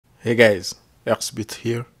Hey guys, Ersbit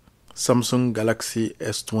here, Samsung Galaxy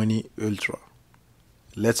S20 Ultra.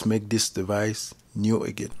 Let's make this device new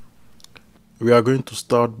again. We are going to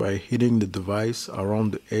start by hitting the device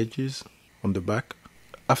around the edges on the back.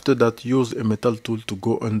 After that, use a metal tool to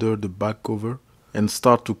go under the back cover and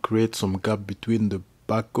start to create some gap between the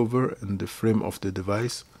back cover and the frame of the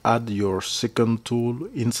device. Add your second tool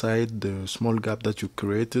inside the small gap that you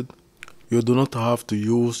created. You do not have to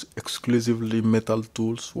use exclusively metal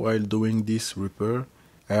tools while doing this repair.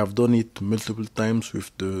 I have done it multiple times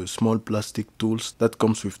with the small plastic tools that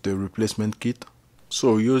comes with the replacement kit.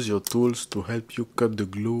 So use your tools to help you cut the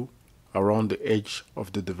glue around the edge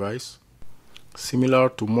of the device. Similar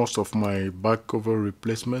to most of my back cover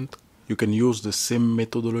replacement, you can use the same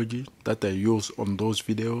methodology that I use on those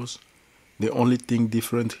videos. The only thing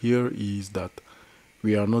different here is that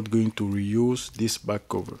we are not going to reuse this back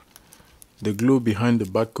cover. The glue behind the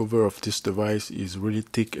back cover of this device is really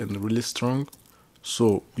thick and really strong,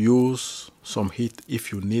 so use some heat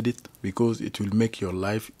if you need it because it will make your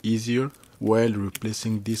life easier while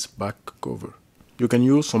replacing this back cover. You can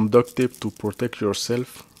use some duct tape to protect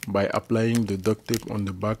yourself by applying the duct tape on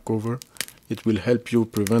the back cover. It will help you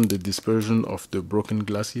prevent the dispersion of the broken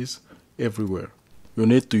glasses everywhere. You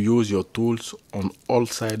need to use your tools on all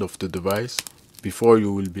sides of the device before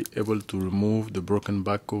you will be able to remove the broken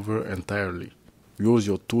back cover entirely. Use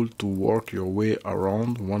your tool to work your way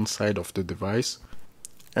around one side of the device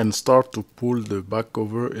and start to pull the back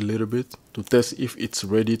cover a little bit to test if it's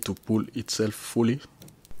ready to pull itself fully.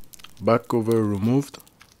 Back cover removed,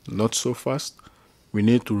 not so fast. We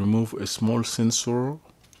need to remove a small sensor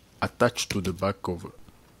attached to the back cover.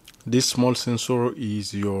 This small sensor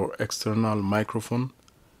is your external microphone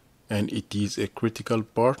and it is a critical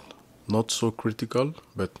part. Not so critical,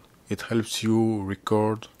 but it helps you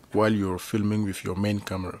record while you're filming with your main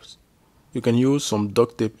cameras. You can use some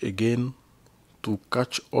duct tape again to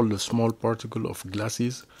catch all the small particles of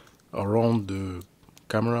glasses around the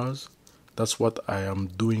cameras. That's what I am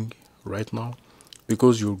doing right now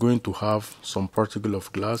because you're going to have some particle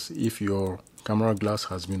of glass if your camera glass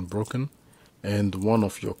has been broken and one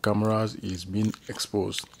of your cameras is being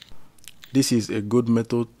exposed. This is a good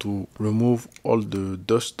method to remove all the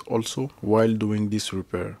dust also while doing this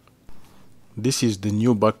repair. This is the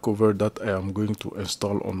new back cover that I am going to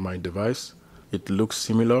install on my device. It looks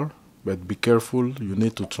similar, but be careful, you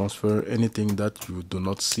need to transfer anything that you do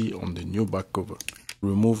not see on the new back cover.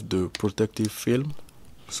 Remove the protective film.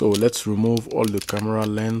 So let's remove all the camera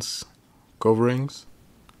lens coverings.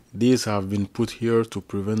 These have been put here to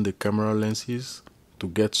prevent the camera lenses to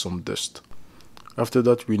get some dust. After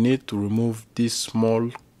that, we need to remove this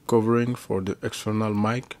small covering for the external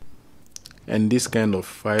mic and this kind of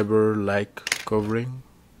fiber-like covering.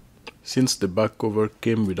 Since the back cover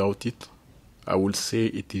came without it, I will say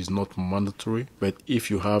it is not mandatory, but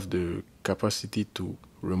if you have the capacity to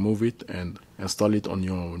remove it and install it on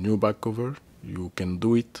your new back cover, you can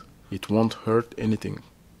do it. It won't hurt anything.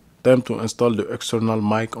 Time to install the external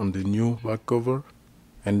mic on the new back cover.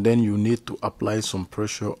 And then you need to apply some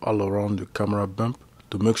pressure all around the camera bump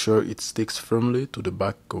to make sure it sticks firmly to the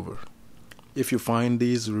back cover. If you find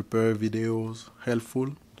these repair videos helpful,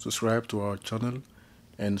 subscribe to our channel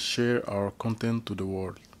and share our content to the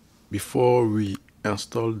world. Before we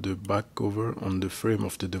install the back cover on the frame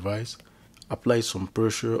of the device, apply some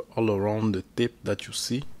pressure all around the tip that you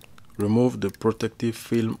see. Remove the protective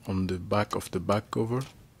film on the back of the back cover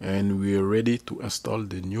and we are ready to install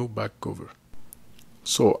the new back cover.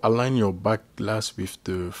 So align your back glass with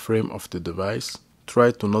the frame of the device. Try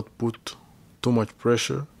to not put too much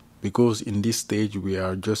pressure because in this stage we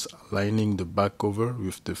are just aligning the back cover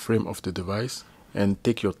with the frame of the device, and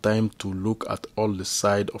take your time to look at all the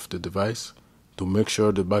sides of the device to make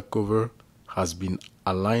sure the back cover has been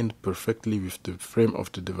aligned perfectly with the frame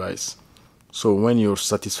of the device. So when you're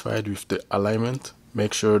satisfied with the alignment,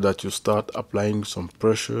 make sure that you start applying some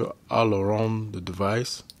pressure all around the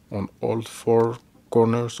device on all four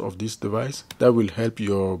corners of this device. That will help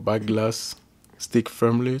your back glass stick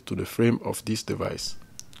firmly to the frame of this device.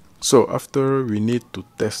 So after, we need to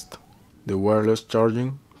test the wireless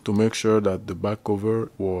charging to make sure that the back cover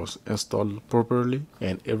was installed properly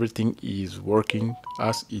and everything is working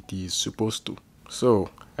as it is supposed to. So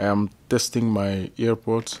I am testing my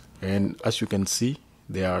AirPods and as you can see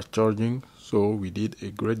they are charging, so we did a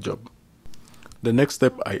great job. The next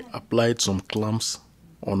step, I applied some clamps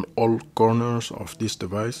on all corners of this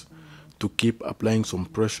device to keep applying some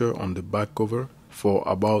pressure on the back cover for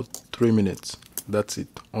about 3 minutes. That's it,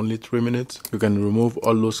 only 3 minutes. You can remove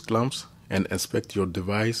all those clamps and inspect your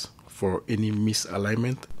device for any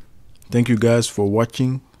misalignment. Thank you guys for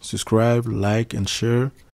watching. Subscribe, like and share.